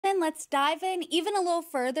Congressman, let's dive in even a little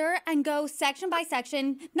further and go section by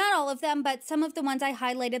section. Not all of them, but some of the ones I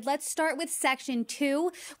highlighted. Let's start with section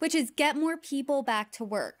 2, which is get more people back to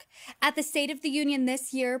work. At the State of the Union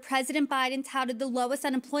this year, President Biden touted the lowest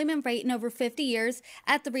unemployment rate in over 50 years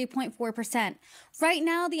at 3.4%. Right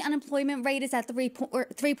now, the unemployment rate is at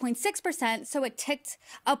 3.6%, so it ticked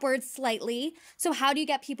upwards slightly. So how do you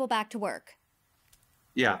get people back to work?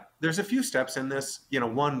 Yeah, there's a few steps in this.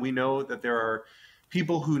 One, we know that there are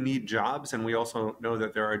people who need jobs, and we also know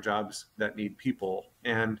that there are jobs that need people.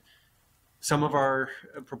 And some of our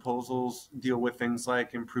proposals deal with things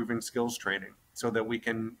like improving skills training so that we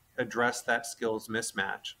can address that skills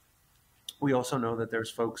mismatch. We also know that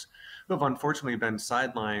there's folks who have unfortunately been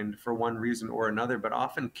sidelined for one reason or another, but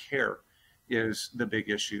often care is the big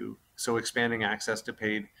issue. So expanding access to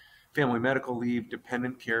paid family medical leave,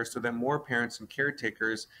 dependent care, so that more parents and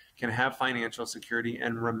caretakers can have financial security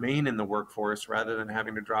and remain in the workforce rather than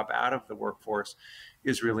having to drop out of the workforce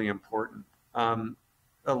is really important.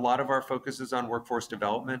 A lot of our focus is on workforce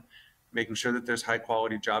development, making sure that there's high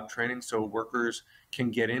quality job training so workers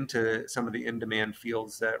can get into some of the in-demand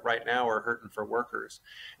fields that right now are hurting for workers.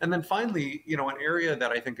 And then finally, an area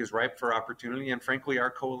that I think is ripe for opportunity, and frankly,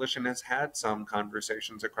 our coalition has had some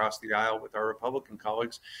conversations across the aisle with our Republican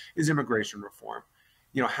colleagues, is immigration reform.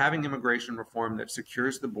 Having immigration reform that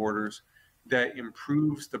secures the borders, that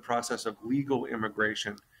improves the process of legal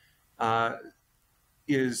immigration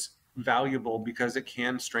is valuable because it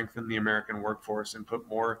can strengthen the American workforce and put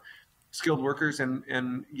more skilled workers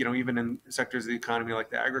and even in sectors of the economy like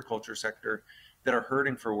the agriculture sector that are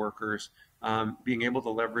hurting for workers, being able to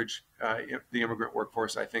leverage the immigrant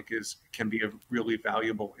workforce, I think can be a really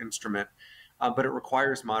valuable instrument, but it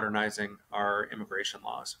requires modernizing our immigration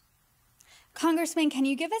laws. Congressman, can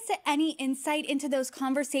you give us any insight into those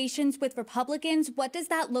conversations with Republicans? What does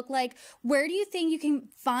that look like? Where do you think you can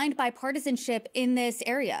find bipartisanship in this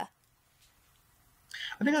area?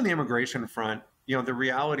 I think on the immigration front, the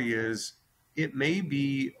reality is it may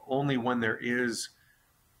be only when there is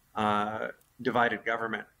divided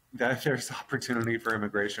government that there's opportunity for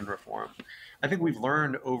immigration reform. I think we've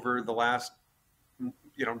learned over the last,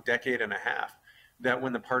 decade and a half that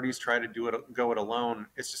when the parties try to go it alone,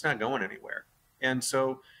 it's just not going anywhere. And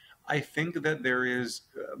so I think that there is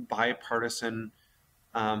bipartisan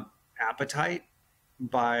appetite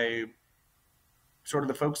by sort of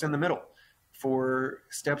the folks in the middle for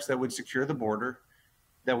steps that would secure the border,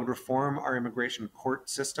 that would reform our immigration court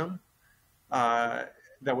system, that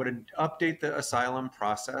would update the asylum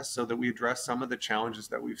process so that we address some of the challenges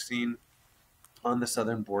that we've seen on the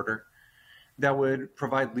southern border, that would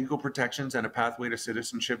provide legal protections and a pathway to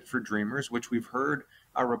citizenship for dreamers, which we've heard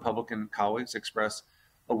our Republican colleagues express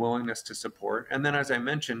a willingness to support. And then, as I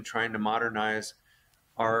mentioned, trying to modernize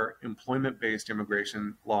our employment-based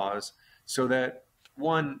immigration laws so that,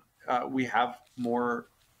 one, we have more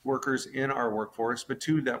workers in our workforce, but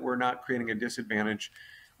two, that we're not creating a disadvantage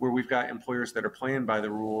where we've got employers that are playing by the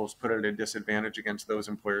rules put at a disadvantage against those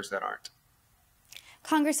employers that aren't.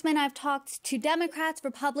 Congressman, I've talked to Democrats,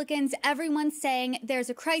 Republicans, everyone's saying there's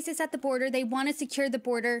a crisis at the border. They want to secure the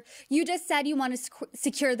border. You just said you want to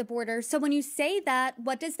secure the border. So when you say that,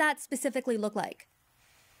 what does that specifically look like?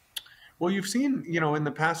 Well, you've seen, in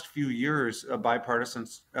the past few years, a bipartisan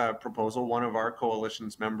proposal. One of our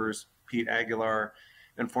coalition's members, Pete Aguilar,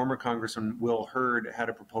 and former Congressman Will Hurd had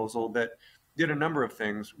a proposal that did a number of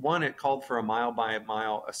things. One, it called for a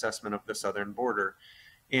mile-by-mile assessment of the southern border,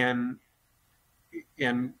 and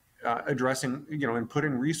addressing, and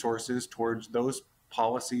putting resources towards those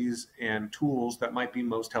policies and tools that might be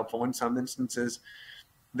most helpful. In some instances,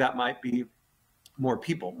 that might be more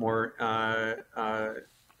people, more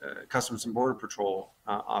Customs and Border Patrol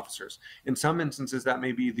officers. In some instances, that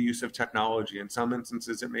may be the use of technology. In some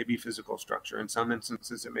instances, it may be physical structure. In some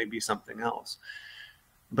instances, it may be something else.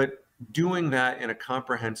 But doing that in a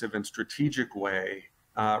comprehensive and strategic way,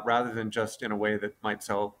 rather than just in a way that might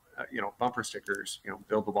sell, bumper stickers,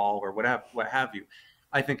 build the wall or what have you,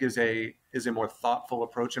 I think is a more thoughtful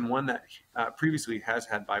approach, and one that previously has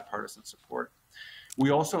had bipartisan support. We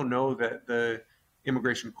also know that the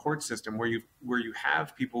immigration court system, where you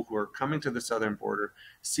have people who are coming to the southern border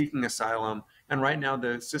seeking asylum, and right now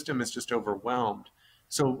the system is just overwhelmed.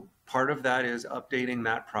 So part of that is updating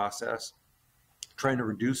that process, trying to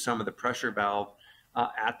reduce some of the pressure valve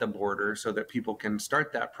at the border so that people can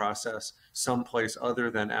start that process someplace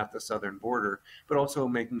other than at the southern border, but also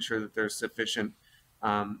making sure that there's sufficient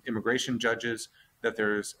immigration judges, that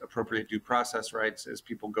there's appropriate due process rights as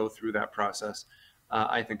people go through that process.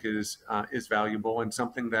 I think is valuable, and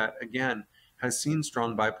something that, again, has seen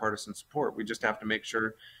strong bipartisan support. We just have to make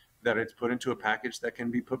sure that it's put into a package that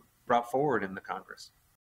can be brought forward in the Congress.